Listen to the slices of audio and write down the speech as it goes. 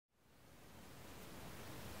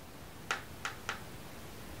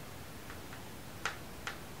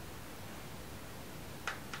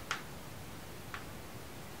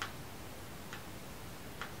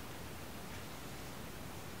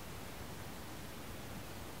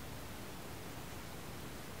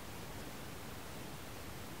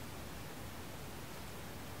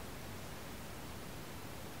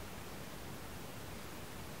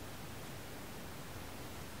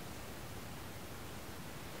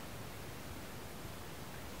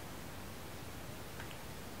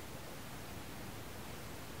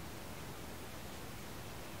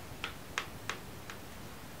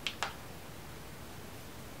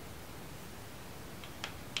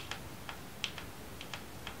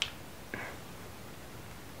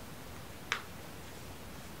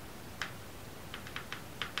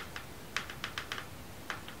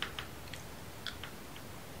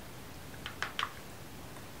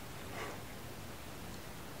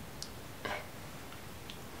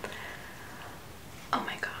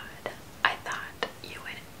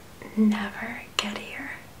never get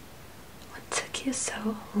here? What took you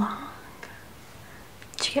so long?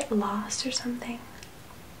 Did you get lost or something?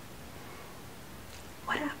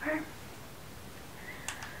 Whatever.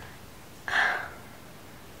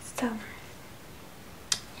 So,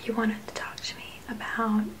 you wanted to talk to me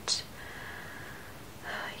about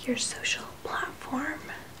your social platform,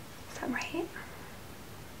 is that right?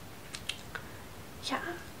 Yeah,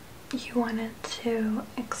 you wanted to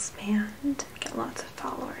expand and get lots of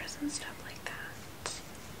followers and stuff like that.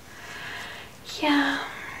 Yeah,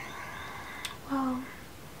 well,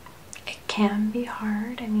 it can be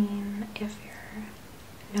hard. I mean, if you're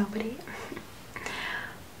nobody,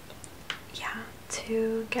 yeah,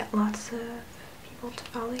 to get lots of people to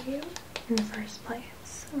follow you in the first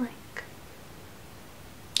place. Like,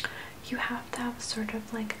 you have to have sort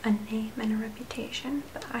of like a name and a reputation,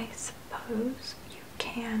 but I suppose you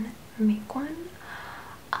can make one.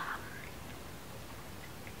 I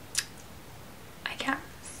guess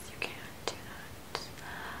you can do that,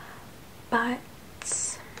 but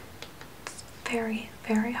it's very,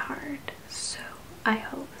 very hard. So I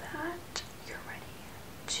hope that you're ready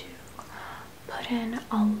to put in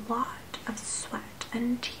a lot of sweat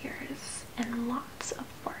and tears and lots of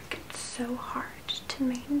work. It's so hard to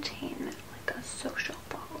maintain like a social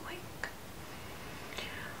following.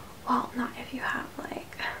 Well, not if you have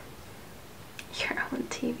like your own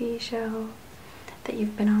TV show that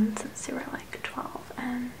you've been on since you were like 12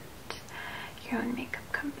 and your own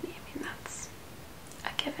makeup company. I mean, that's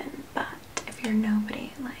a given, but if you're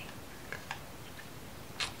nobody, like,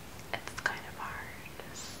 it's kind of hard.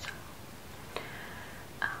 So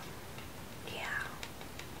yeah,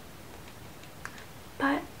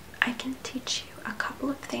 but I can teach you a couple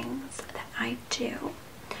of things that I do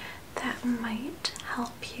that might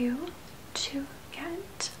help you to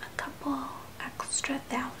get a couple extra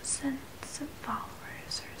thousands of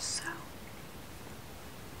followers or so.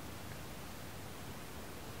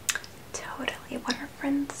 Totally, what are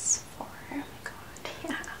friends for? Oh my god,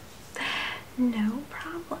 yeah, no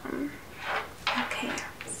problem. Okay,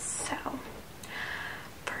 so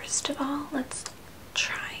first of all, let's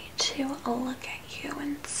try to look at you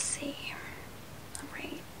and see.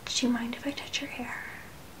 Alright, do you mind if I touch your hair?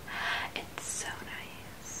 It's so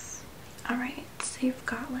nice. Alright, so you've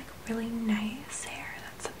got like really nice hair.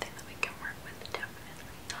 That's something that we can work with,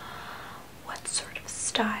 definitely. What sort of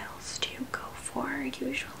styles do you go for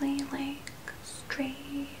usually? Like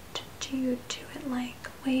straight? Do you do it like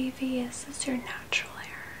wavy? Is this your natural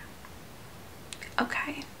hair?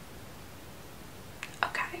 Okay.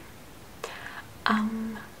 Okay.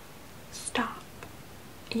 Stop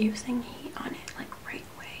using heat on it, like right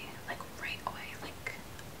away, like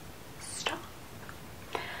stop.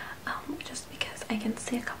 Just because I can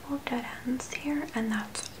see a couple of dead ends here, and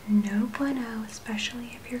that's no bueno,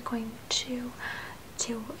 especially if you're going to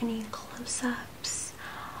do any close-ups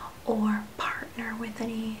or partner with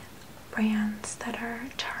any brands that are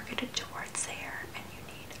targeted towards hair, and you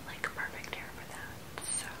need like perfect hair for that.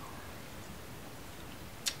 So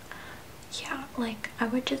yeah, like I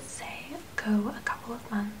would just say go a couple of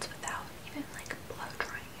months without even like blow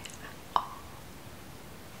drying it at all.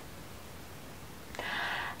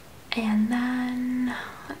 And then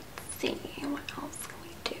let's see, what else can we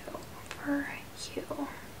do for you?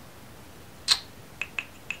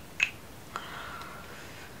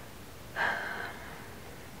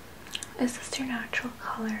 Is this your natural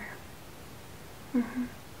color? Hold on.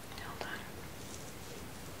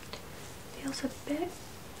 Feels a bit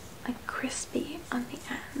like crispy on the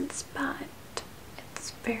ends, but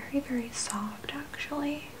it's very, very soft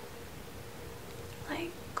actually.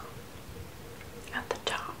 Like at the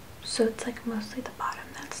top. So it's like mostly the bottom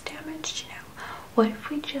that's damaged, you know. What if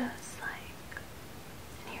we just like,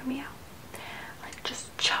 and hear me out, like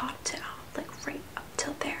just chopped it off like right up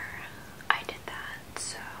till there. I did that.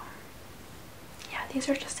 So yeah, these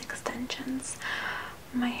are just extensions.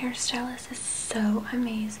 My hairstylist is so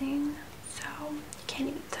amazing, so you can't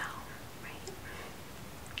even tell, right?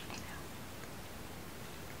 I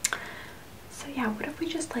know. So yeah, what if we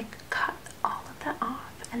just like cut all of that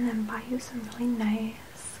off and then buy you some really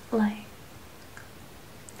nice like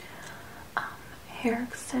hair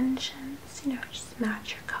extensions, you know, just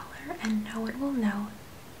match your color, and no one will know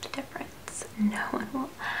the difference. No one will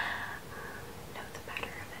know the better of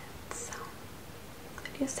it. So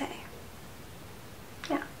what do you say?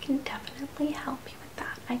 Yeah, I can definitely help you with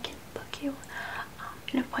that. I can book you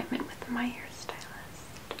an appointment with my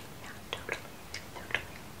hairstylist. Yeah, totally.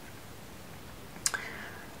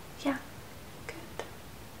 Yeah, good.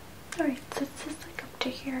 Alright, so it's just like up to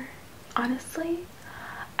here. Honestly,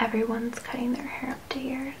 everyone's cutting their hair up to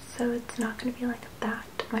here, so it's not going to be like that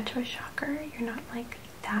much of a shocker. You're not like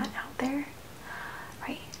that out there,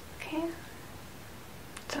 right? Okay,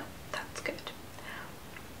 so that's good.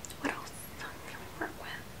 What else can we work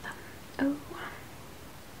with? Oh,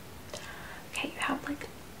 okay, you have like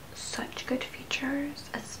such good features,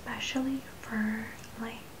 especially for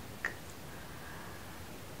like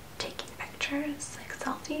taking pictures, like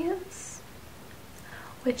selfies,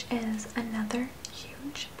 which is another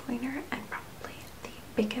huge pointer and probably the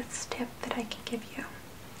biggest tip that I can give you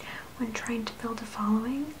when trying to build a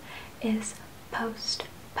following is post,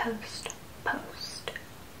 post, post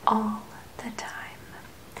all the time.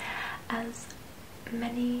 As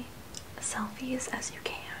many selfies as you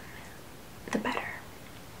can, the better.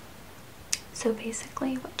 So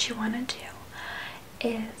basically what you want to do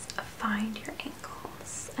is find your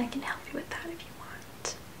angles. I can help you with that if you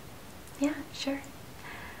want. Yeah, sure.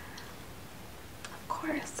 Of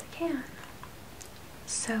course I can.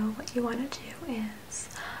 So what you want to do is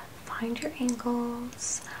find your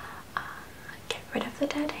angles, get rid of the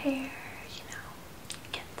dead hair,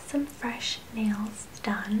 get some fresh nails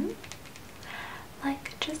done.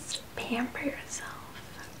 Like, just pamper yourself.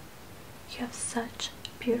 You have such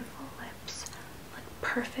beautiful lips, like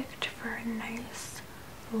perfect for a nice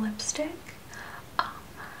lipstick.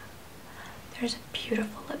 There's a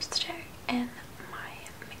beautiful lipstick in my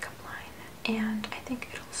makeup line, and I think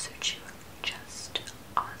it'll suit you just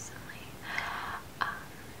awesomely.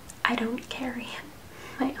 I don't carry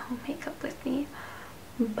my own makeup with me,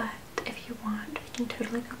 but if you want, we can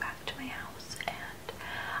totally go back to my house and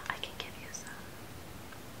I can give you some.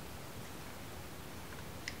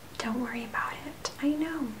 Don't worry about it. I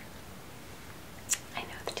know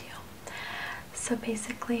the deal. So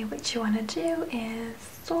basically what you want to do is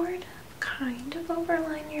sort of kind of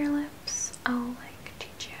overline your lips. I'll like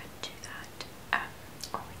teach you how to do that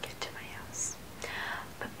when we get to my house.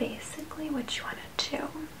 But basically what you want to do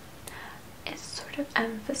is sort of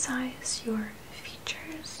emphasize your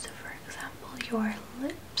features. So for example, your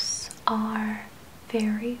lips are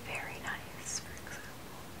very, very nice, for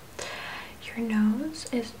example. Your nose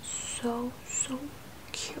is so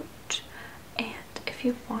cute, and if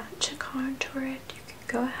you want to contour it, you can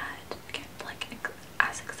go ahead and get like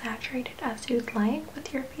as exaggerated as you'd like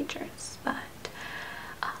with your features, but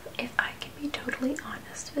if I can be totally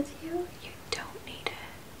honest with you, you don't need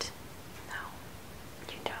it. No,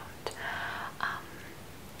 you don't.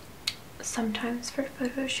 Sometimes for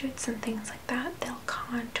photo shoots and things like that, they'll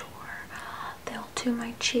contour, they'll do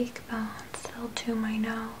my cheekbones, they'll do my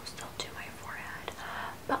nose, they'll do my forehead,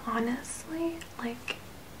 but honestly, like,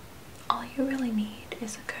 all you really need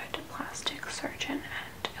is a good plastic surgeon,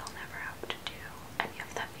 and you'll never have to do any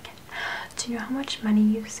of that again. Do you know how much money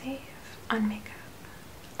you save on makeup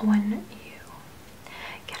when you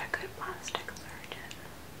get a good plastic surgeon?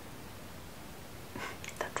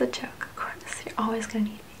 That's a joke, of course. You're always going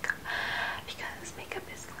to need makeup because makeup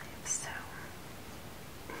is life, so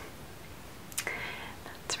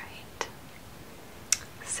that's right.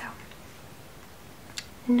 So,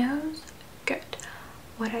 nose, good.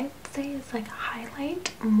 What I'd say is like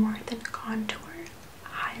highlight more than contour.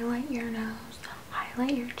 Highlight your nose,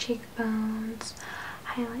 highlight your cheekbones,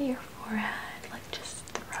 highlight your forehead, like just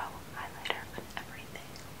throw highlighter on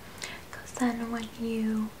everything. Because then when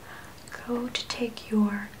you go to take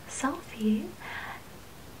your selfie,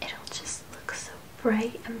 it'll just look so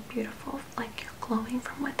bright and beautiful, like you're glowing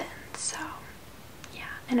from within. So yeah,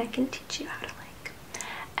 and I can teach you how to like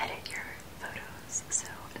edit your photos, so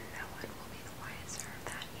no one will be the wiser of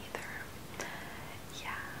that either.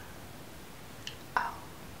 Yeah. Oh,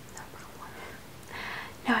 no problem.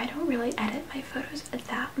 No, I don't really edit my photos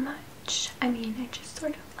that much. I mean, I just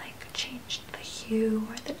sort of like changed the hue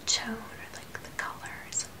or the tone or like the color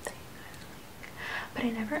or something. But I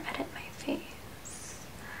never edit my face.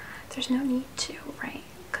 There's no need to, right?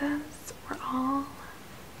 Because we're all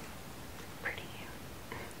pretty.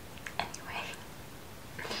 Anyway.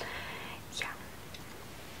 Yeah.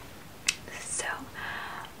 So,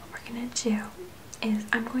 what we're gonna do is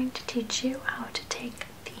I'm going to teach you how to take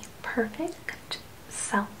the perfect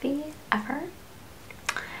selfie ever.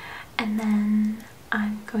 And then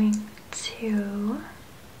I'm going to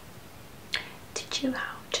teach you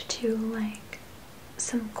how to do like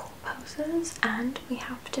some cool poses, and we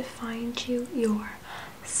have to find you your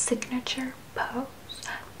signature pose,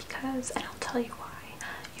 because, and I'll tell you why,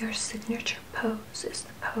 your signature pose is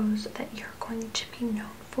the pose that you're going to be known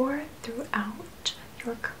for throughout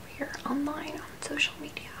your career online on social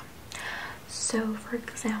media. So for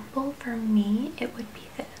example, for me, it would be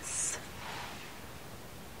this.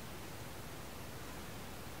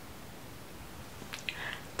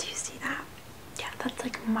 Do you see that? Yeah, that's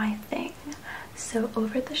like my thing. So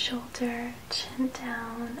over the shoulder, chin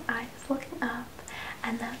down, eyes looking up,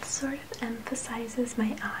 and that sort of emphasizes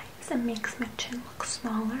my eyes and makes my chin look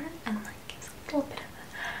smaller and like gives a little bit of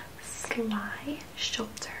a sly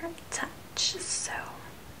shoulder touch. So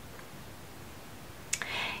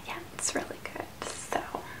yeah, it's really good. So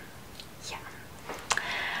yeah.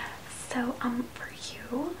 So for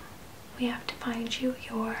you, we have to find you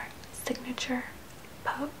your signature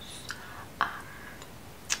pose.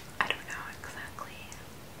 I don't know exactly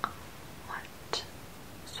what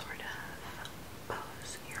sort of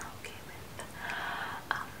pose you're okay with,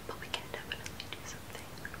 but we can definitely do something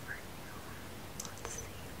for you. Let's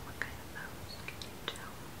see, what kind of pose can you do?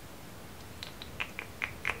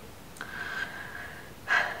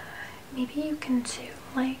 Maybe you can do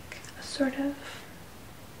like a sort of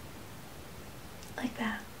like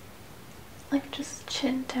that. Like just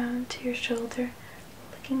chin down to your shoulder,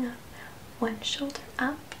 looking up. One shoulder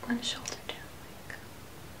up, one shoulder down. Like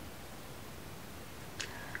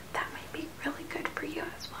that might be really good for you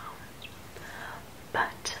as well.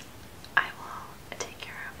 But I will take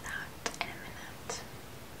care of that in a minute.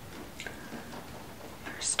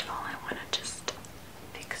 First of all, I want to just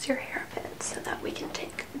fix your hair a bit so that we can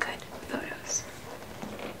take good photos.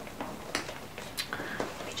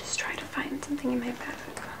 Let me just try to find something in my bag.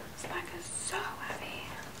 This bag is so heavy.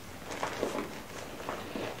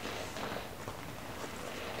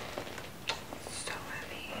 So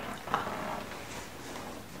heavy.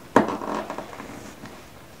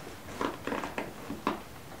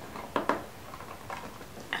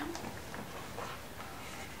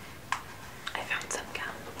 I found some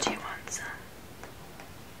gum. Do you want some?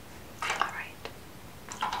 Alright.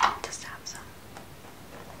 I'll just have some.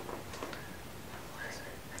 What is it?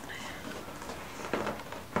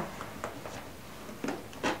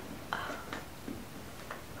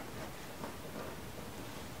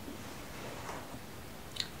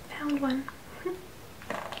 Found one. There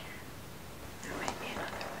might be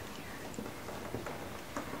another one here.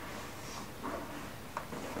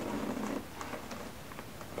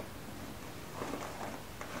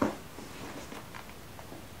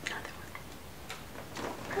 Another one.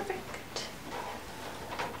 Perfect.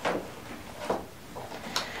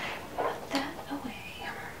 Put that away.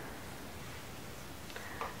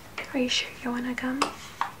 Are you sure you want to gum?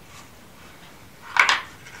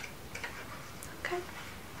 Okay.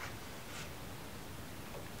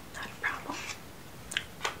 Not a problem.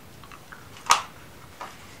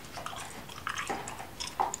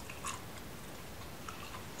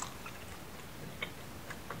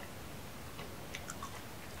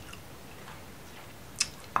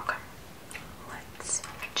 Okay. Let's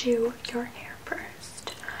do your hair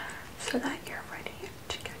first so that you're ready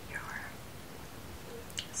to get your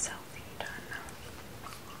selfie done.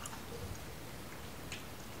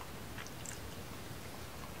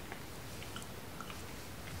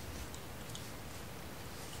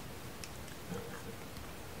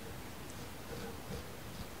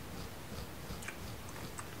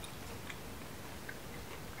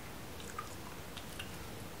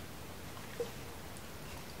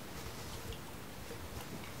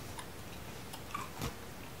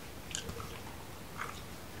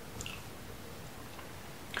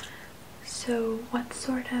 So, what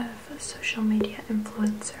sort of social media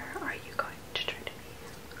influencer are you going to try to be?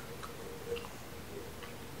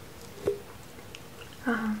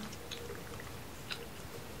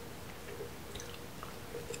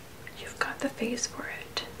 You've got the face for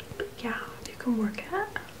it. Yeah, you can work it.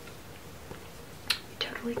 You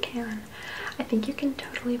totally can. I think you can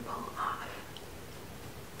totally pull off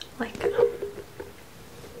like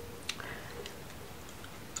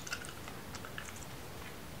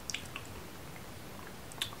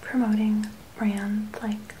promoting brands,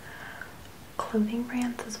 like clothing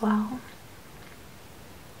brands as well,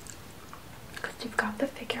 because you've got the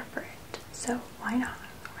figure for it, so why not,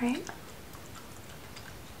 right?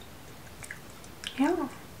 Yeah.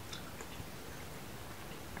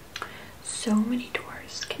 So many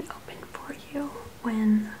doors can open for you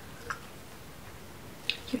when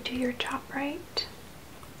you do your job right.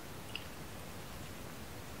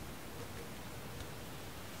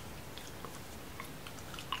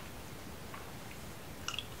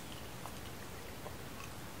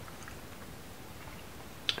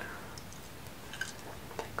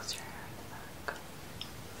 Fix your hair in the back.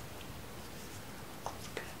 Looks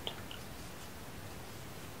good.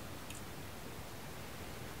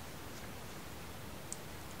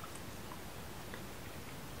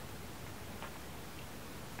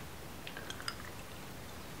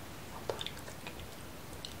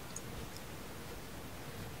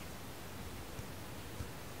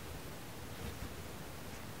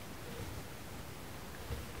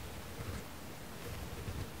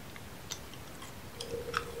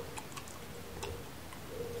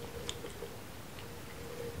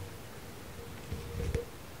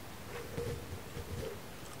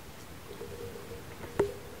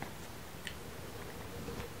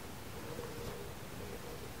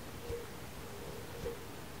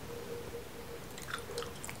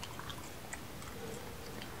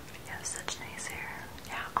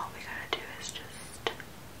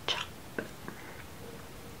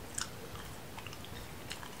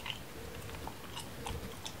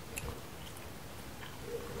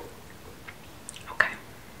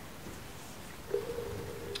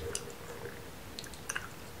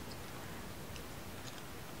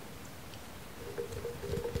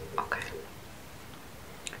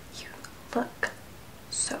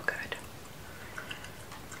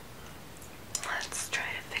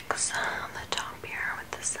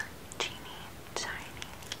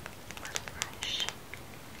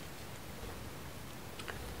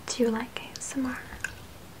 Do you like ASMR?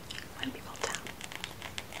 When people tell.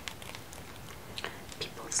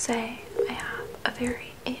 People say I have a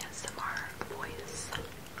very ASMR voice.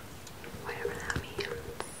 Whatever that means.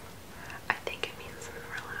 I think it means I'm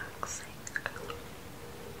relaxing.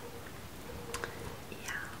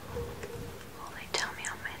 Yeah. Well, they tell me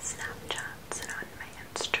on my Snapchats and on my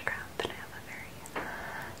Instagram that I have a very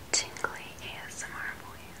tingly ASMR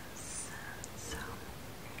voice. So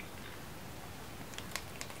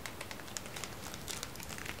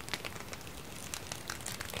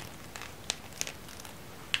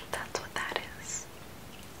that's what that is.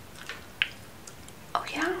 Oh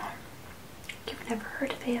yeah, you've never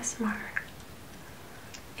heard of ASMR?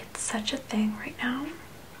 It's such a thing right now.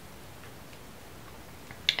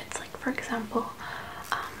 It's like, for example,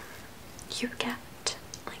 you get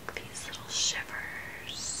like these little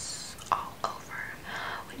shivers all over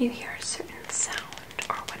when you hear a certain sound,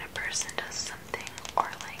 or when a person does something, or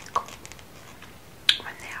like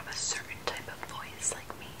when they have a certain type of voice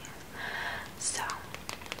like me. So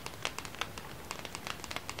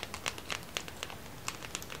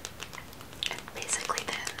basically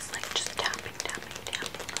this, like just tapping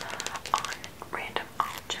on random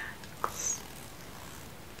objects,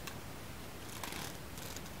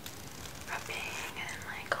 rubbing and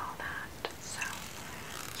like all that. So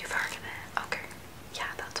you've heard of it? Okay, yeah,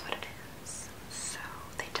 that's what it is. So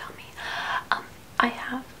they tell me I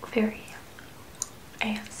have very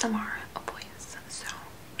ASMR voice, so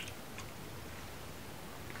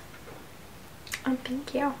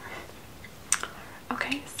thank you.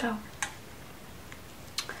 Okay, so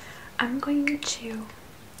I'm going to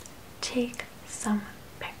take some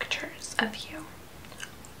pictures of you,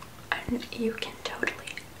 and you can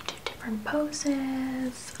totally do different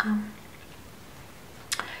poses,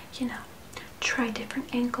 you know, try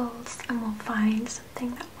different angles, and we'll find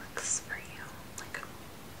something that works for you. Like,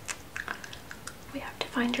 we have to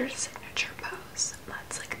find your signature pose.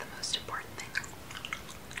 That's like the most important thing.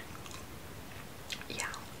 Yeah,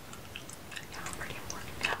 pretty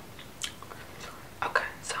important. Yeah. Okay,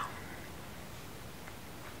 so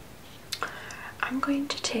I'm going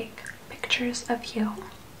to take pictures of you,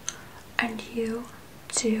 and you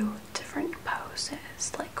do different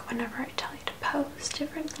poses. Like whenever I tell you to pose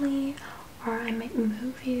differently, or I might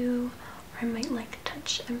move you, or I might like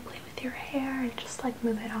touch and play with your hair and just like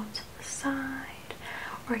move it off to the side,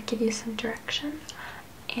 or give you some direction,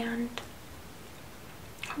 and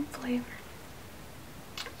hopefully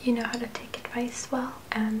you know how to take advice well,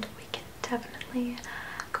 and we can definitely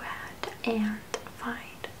go ahead and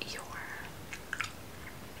find your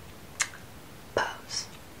pose.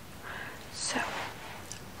 So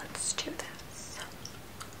let's do this.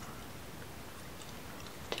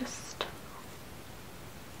 Just,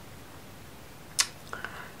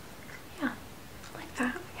 yeah, like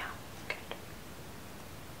that. Yeah, good.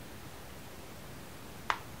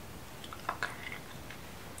 Okay.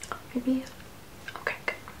 Maybe, okay,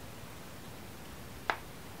 good.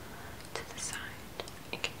 To the side.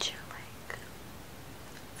 And get you like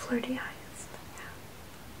flirty eyes.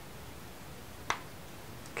 Yeah.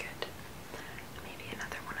 Good. Maybe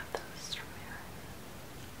another one of those from here.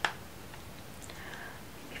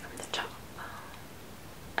 Maybe from the top.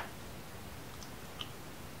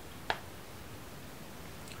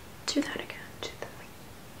 Do that again. Do that.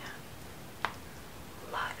 Yeah.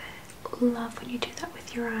 Love it. Love when you do that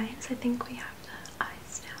with your eyes. I think we have the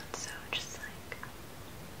eyes down, so just like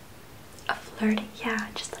a flirty. Yeah,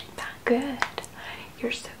 just like that. Good.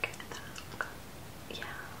 You're so good at that.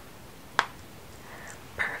 Yeah.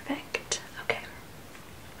 Perfect. Okay.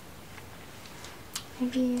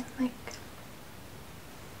 Maybe like,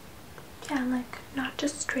 yeah, like not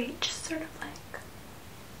just straight, just sort of like,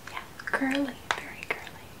 yeah, curly, very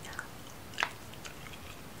curly. Yeah.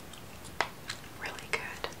 Really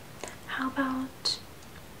good. How about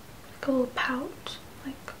like a little pout?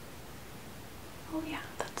 Like, oh yeah,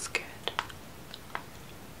 that's good.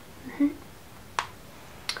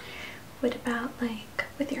 What about like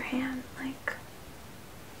with your hand? Like,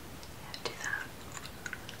 yeah, do that.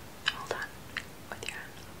 Hold on. With your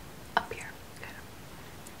hand up here. Good.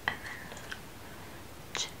 And then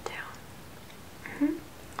chin down.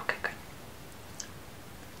 Okay, good.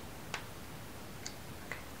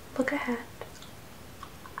 Okay. Look ahead.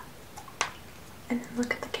 And then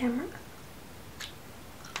look at the camera.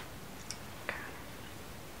 Okay.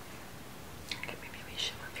 Okay, maybe we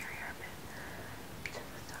should move your hair a bit to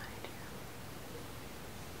the side here.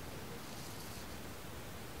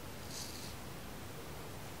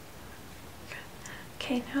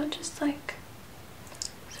 Okay, now just like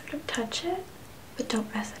sort of touch it, but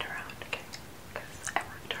don't mess it around, okay? Because I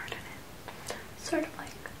worked hard on it. Sort of like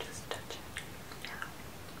just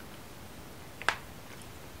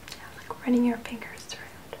running your fingers through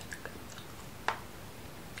it.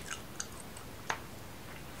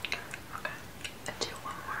 Okay, do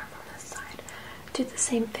one more from this side. Do the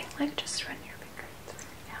same thing, like just run your fingers through.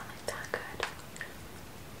 Yeah, like that. Good.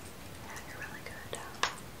 Yeah, you're really good.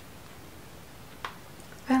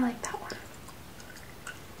 I like that one.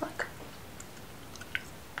 Look.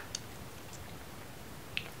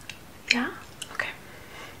 Yeah? Okay.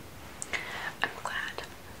 I'm glad.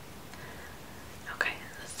 Okay,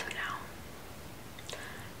 so now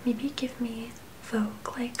maybe give me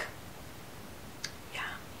Vogue, like, yeah,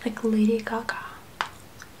 like Lady Gaga.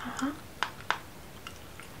 Uh-huh.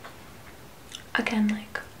 Again,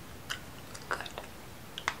 like, good.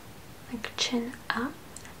 Like chin up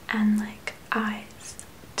and like eyes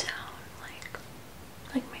down,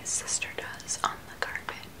 like my sister does on the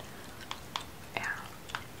carpet. Yeah,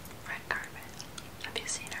 red carpet. Have you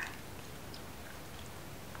seen her?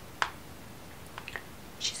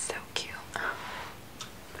 She's so cute.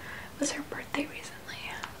 It was her birthday recently.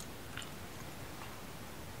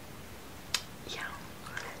 Yeah.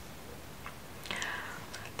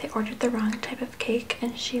 They ordered the wrong type of cake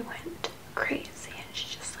and she went crazy and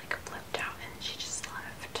she just like flipped out and she just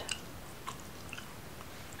left.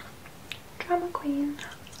 Drama queen.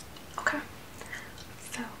 Okay.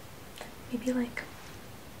 So maybe like,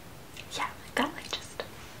 yeah, like that, like just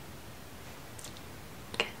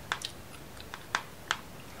good.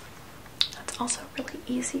 That's also a really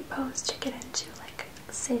easy pose to get into, like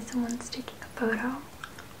say someone's taking a photo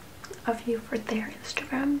of you for their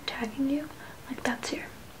Instagram, tagging you, like that's your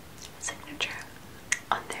signature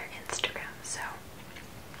on their Instagram. So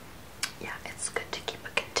yeah, it's good to keep a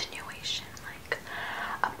continuation, like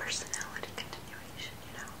a personality continuation,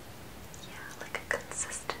 you know? Yeah, like a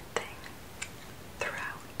consistent thing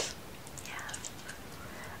throughout.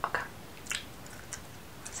 Yeah. Okay.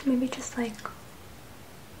 So maybe just like,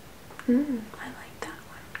 I like that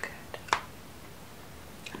one. Good.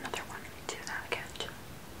 Another one. Do that again too.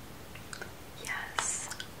 Yes.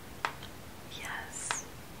 Yes.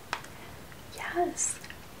 Yes.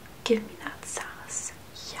 Give me that sauce.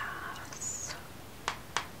 Yes.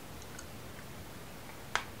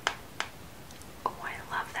 Oh, I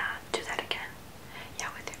love that. Do that again. Yeah,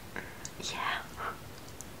 with your. Yeah.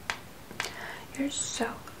 You're so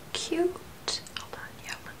cute. Hold on. You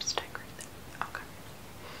have lipstick right there. Okay.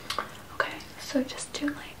 Okay. So just do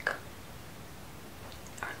like.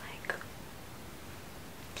 Or like.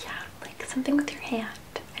 Yeah, like something with your hand.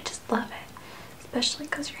 I just love it. Especially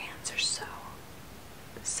because your hands are so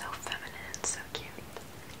feminine and so cute.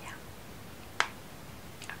 Yeah.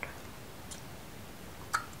 Okay.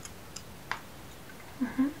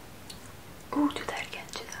 Ooh, do that again.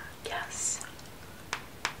 Do that. Yes.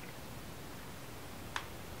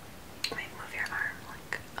 Wait, move your arm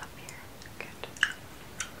like up here. Good.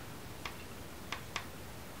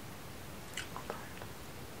 Hold on.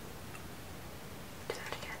 Do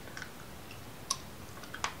that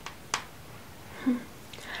again.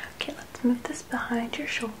 Okay, let's move this behind your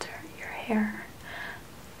shoulder, your hair.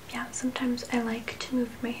 Yeah, sometimes I like to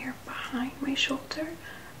move my hair behind my shoulder,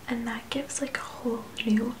 and that gives like a whole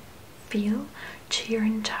new feel to your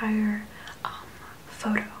entire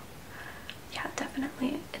photo. Yeah,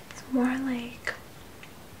 definitely. It's more like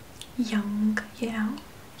young, you know?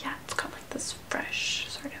 Yeah, it's got like this fresh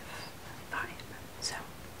sort of vibe. So,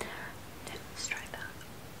 yeah, let's try that.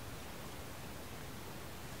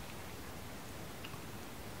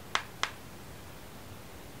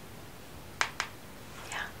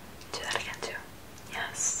 Yeah, do that again too.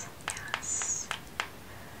 Yes, yes.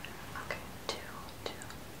 Okay, two,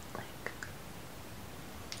 like,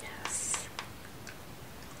 yes.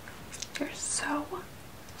 You're so,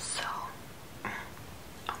 oh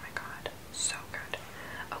my god, so good.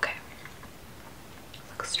 Okay,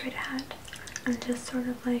 look straight ahead and just sort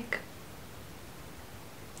of like,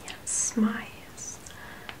 yeah, smiles.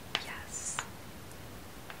 Yes.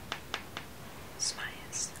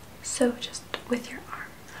 Smiles. So just with your arm,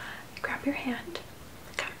 grab your hand,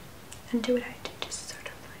 okay, and do what I do, just sort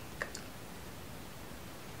of like,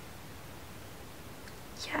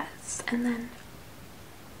 yes, and then,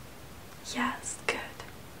 yes, good.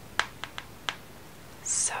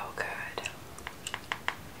 So good.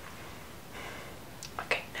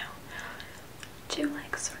 Okay, now do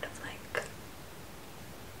like sort of like,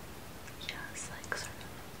 yes, like sort of,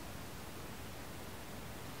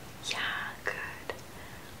 yeah, good.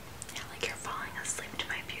 Yeah, like you're falling asleep to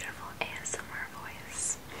my beautiful ASMR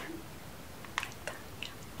voice. Like that, yeah.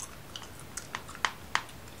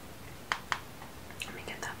 Let me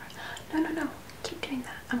get that from, no, keep doing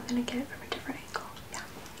that. I'm gonna get it from a different angle. Yeah,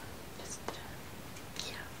 just,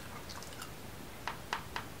 yeah.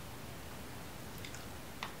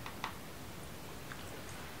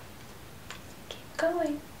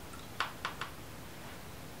 going.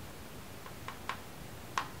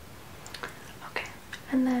 Okay,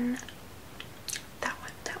 and then that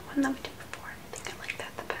one that we did before. I think I like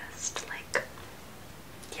that the best. Like,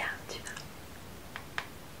 yeah, do that.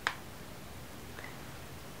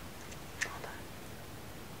 Hold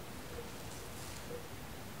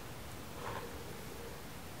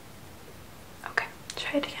on. Okay,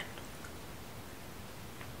 try it again.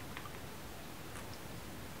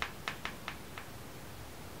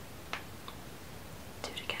 Do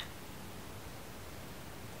it again.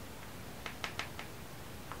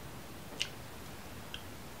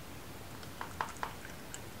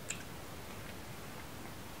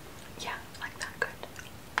 Yeah, like that, good.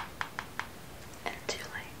 And do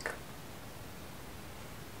like,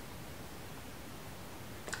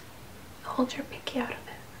 hold your pinky out of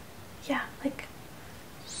it. Yeah, like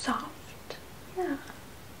soft. Yeah,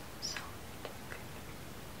 soft.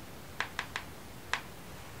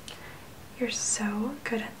 You're so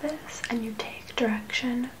good at this, and you take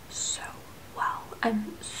direction so well.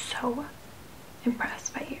 I'm so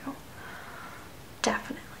impressed by you.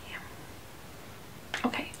 Definitely.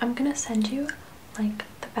 Okay, I'm gonna send you like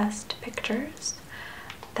the best pictures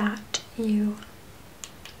that you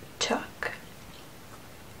took,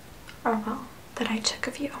 or well, that I took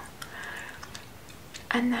of you,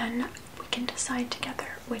 and then we can decide together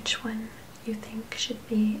which one you think should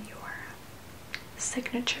be your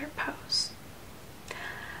signature pose.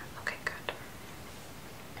 Okay, good.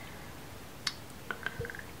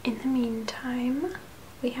 In the meantime,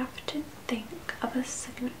 we have to think of a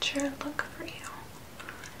signature look for you.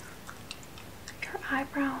 Your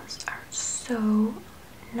eyebrows are so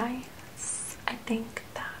nice. I think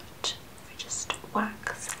that we just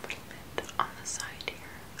wax a little bit on the side here,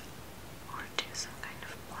 or do some kind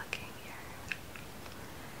of plucking here,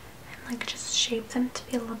 and like just shape them to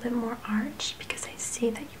be a little bit more arched, because I see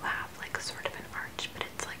that you have like sort of an arch, but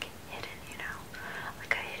it's like hidden, you know,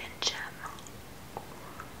 like a hidden gem.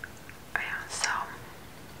 Yeah, so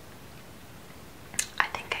I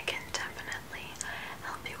think I can definitely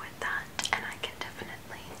help you with that, and I can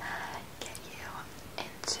definitely get you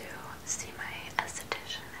into see my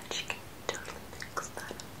esthetician, and she can totally fix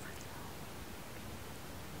that up for you.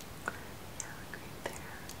 Yeah, like right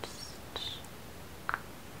there. Just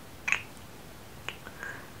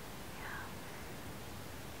yeah.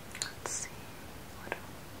 Let's see what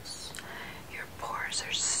else. Your pores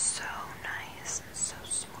are so nice and so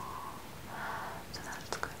small, so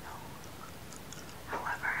that's good.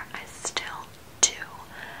 However, I still do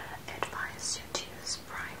advise you to use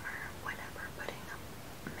primer whenever putting on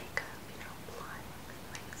makeup. You know, applying a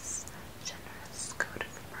nice, generous coat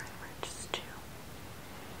of primer just to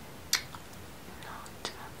not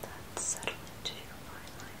have that settle into your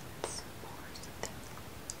fine lines and pores and things.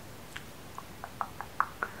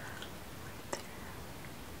 Right there.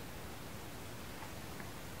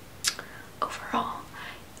 Overall,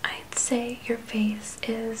 I'd say your face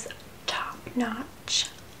is top-notch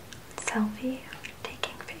selfie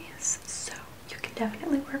taking face, so you can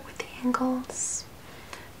definitely work with the angles.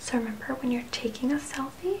 So remember, when you're taking a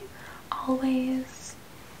selfie, always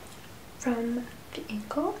from the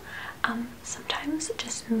angle. Sometimes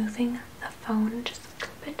just moving the phone just a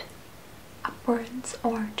little bit upwards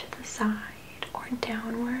or to the side or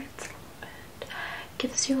downwards a little bit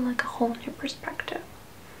gives you like a whole new perspective.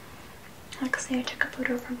 Like, say I took a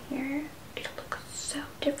photo from here, it'll look so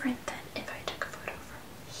different than if I took a photo from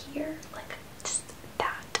here. Like, just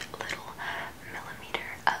that little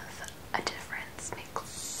millimeter of a difference makes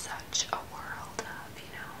such a world of,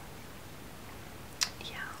 you know.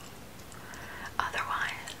 Yeah.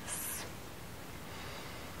 Otherwise,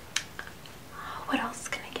 what else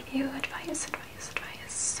can I give you? Advice.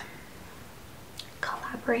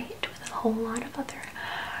 Collaborate with a whole lot of other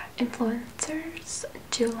influencers.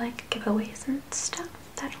 Do like giveaways and stuff.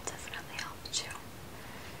 That'll definitely help too.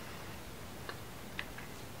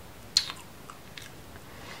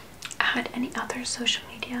 Add any other social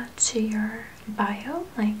media to your bio,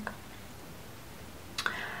 like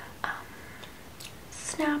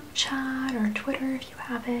Snapchat or Twitter if you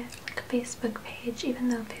have it, like a Facebook page, even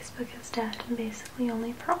though Facebook is dead and basically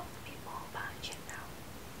only for old people, but you know.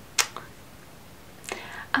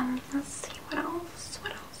 Let's see, what else?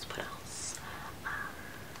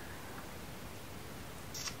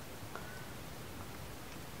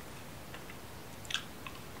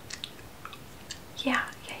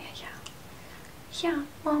 Yeah,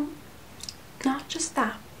 well, not just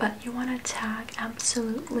that, but you want to tag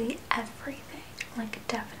absolutely everything. Like,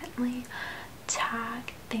 definitely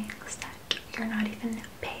tag things that you're not even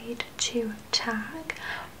paid to tag,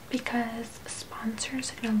 because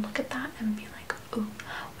sponsors are going to look at that and be like, ooh,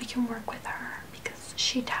 we can work with her because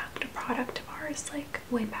she tagged a product of ours like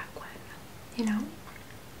way back when, you know?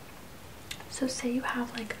 So say you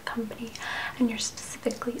have like a company and you're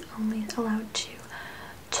specifically only allowed to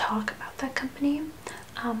talk about that company,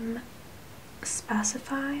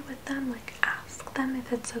 specify with them, like ask them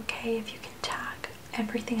if it's okay if you can tag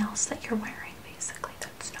everything else that you're wearing, basically,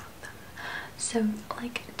 that's not them. So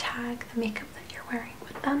like tag the makeup that you're wearing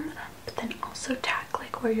with them, but then also tag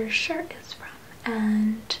like where your shirt is from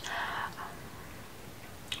and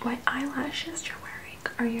what eyelashes you're wearing,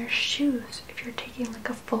 or your shoes if you're taking like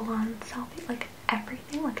a full-on selfie, like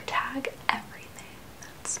everything, like tag everything.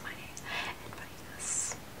 That's my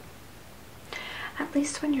advice. At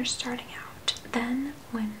least when you're starting out. Then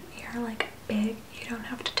when you're like big, you don't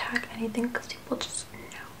have to tag anything because people just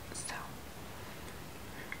know. So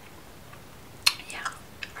yeah,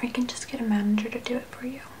 or you can just get a manager to do it for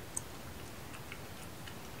you.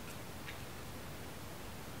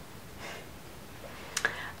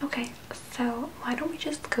 Okay, so why don't we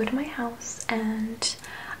just go to my house and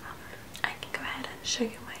I can go ahead and show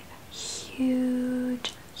you my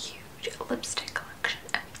huge lipstick collection,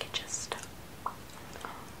 and we can just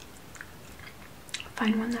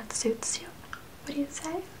find one that suits you. What do you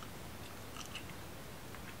say?